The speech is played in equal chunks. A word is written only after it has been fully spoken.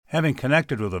Having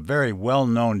connected with a very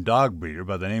well-known dog breeder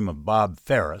by the name of Bob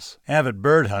Ferris, avid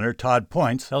bird hunter Todd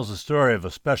Points tells the story of a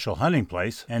special hunting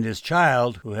place and his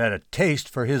child who had a taste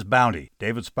for his bounty.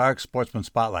 David Sparks, Sportsman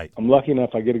Spotlight. I'm lucky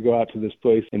enough I get to go out to this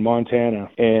place in Montana,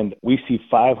 and we see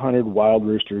 500 wild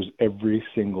roosters every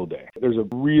single day. There's a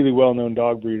really well-known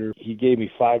dog breeder. He gave me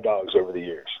 5 dogs over the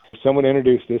years. Someone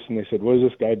introduced this, and they said, what does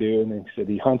this guy do? And they said,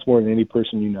 he hunts more than any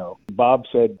person you know. Bob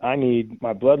said, I need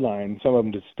my bloodline, some of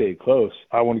them to stay close.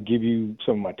 I want to give you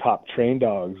some of my top trained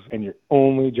dogs, and your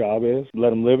only job is let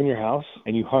them live in your house,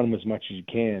 and you hunt them as much as you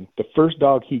can. The first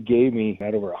dog he gave me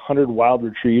had over 100 wild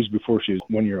retrieves before she was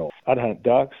 1 year old. I'd hunt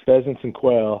ducks, pheasants, and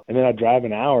quail, and then I'd drive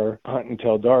an hour hunting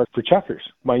until dark for chukars.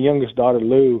 My youngest daughter,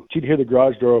 Lou, she'd hear the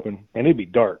garage door open, and it'd be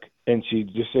dark. And she'd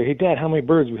just say, hey, Dad, how many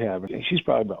birds we have? And she's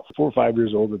probably about 4 or 5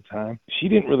 years old at the time. She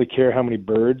didn't really care how many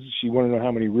birds. She wanted to know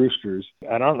how many roosters.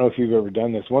 I don't know if you've ever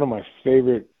done this. One of my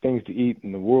favorite things to eat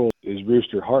in the world is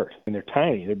rooster heart. And they're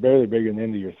tiny. They're barely bigger than the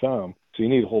end of your thumb. So you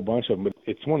need a whole bunch of them. But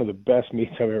it's one of the best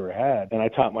meats I've ever had. And I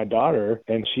taught my daughter,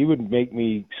 and she would make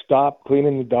me stop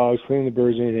cleaning the dogs, cleaning the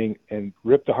birds, anything, and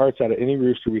rip the hearts out of any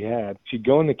rooster we had. She'd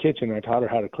go in the kitchen, and I taught her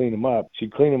how to clean them up.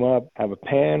 She'd clean them up, have a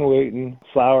pan waiting,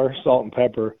 flour, salt, and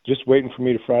pepper, just waiting for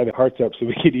me to fry the hearts up so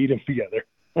we could eat them together.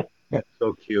 That's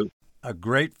so cute. A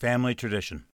great family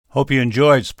tradition. Hope you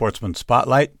enjoyed Sportsman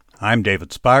Spotlight. I'm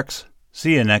David Sparks.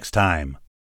 See you next time.